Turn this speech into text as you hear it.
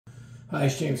Hi,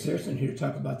 it's James Harrison here to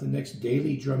talk about the next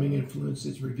Daily Drumming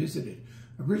Influences Revisited.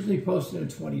 Originally posted in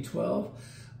 2012.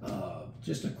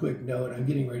 Just a quick note, I'm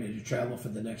getting ready to travel for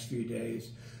the next few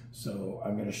days. So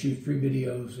I'm going to shoot 3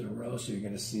 videos in a row, so you're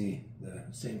going to see the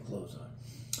same clothes on.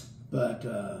 But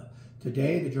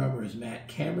today the drummer is Matt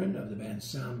Cameron of the band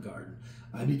Soundgarden.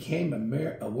 I became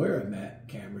aware of Matt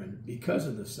Cameron because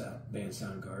of the band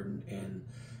Soundgarden, and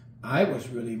I was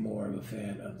really more of a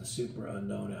fan of the Super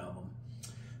Unknown album.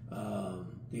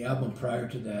 The album prior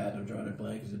to that, I'm drawing a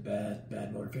blank, is a Bad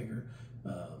Motorfinger,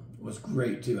 was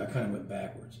great too. I kind of went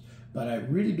backwards. But I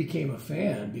really became a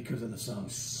fan because of the song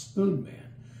Spoon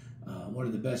Man. One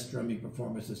of the best drumming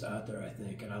performances out there, I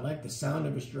think. And I like the sound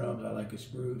of his drums. I like his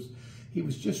grooves. He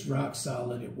was just rock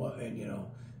solid. It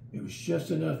was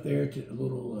just enough there to a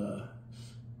little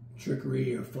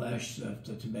trickery or flash stuff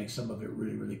to make some of it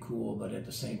really, really cool, but at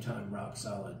the same time, rock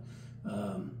solid.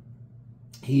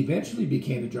 He eventually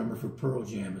became the drummer for Pearl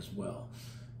Jam as well.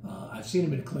 I've seen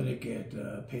him in a clinic at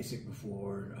PASIC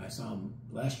before. I saw him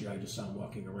last year. I just saw him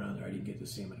walking around there. I didn't get to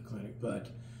see him in a clinic, but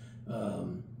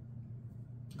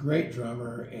great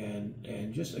drummer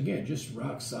and just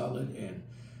rock solid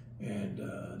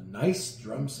and nice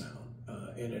drum sound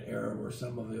in an era where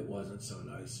some of it wasn't so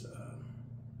nice.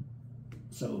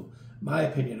 So my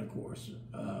opinion, of course.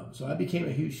 So I became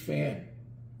a huge fan.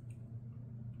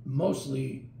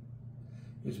 Mostly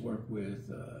his work with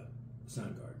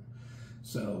Soundgarden.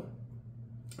 So,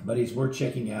 but he's worth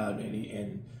checking out,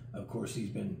 and of course he's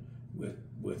been with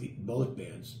both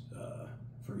bands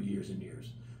for years and years.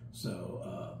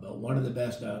 So, but one of the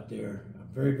best out there,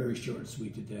 very, very short and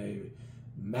sweet today,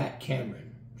 Matt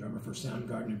Cameron, drummer for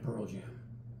Soundgarden and Pearl Jam.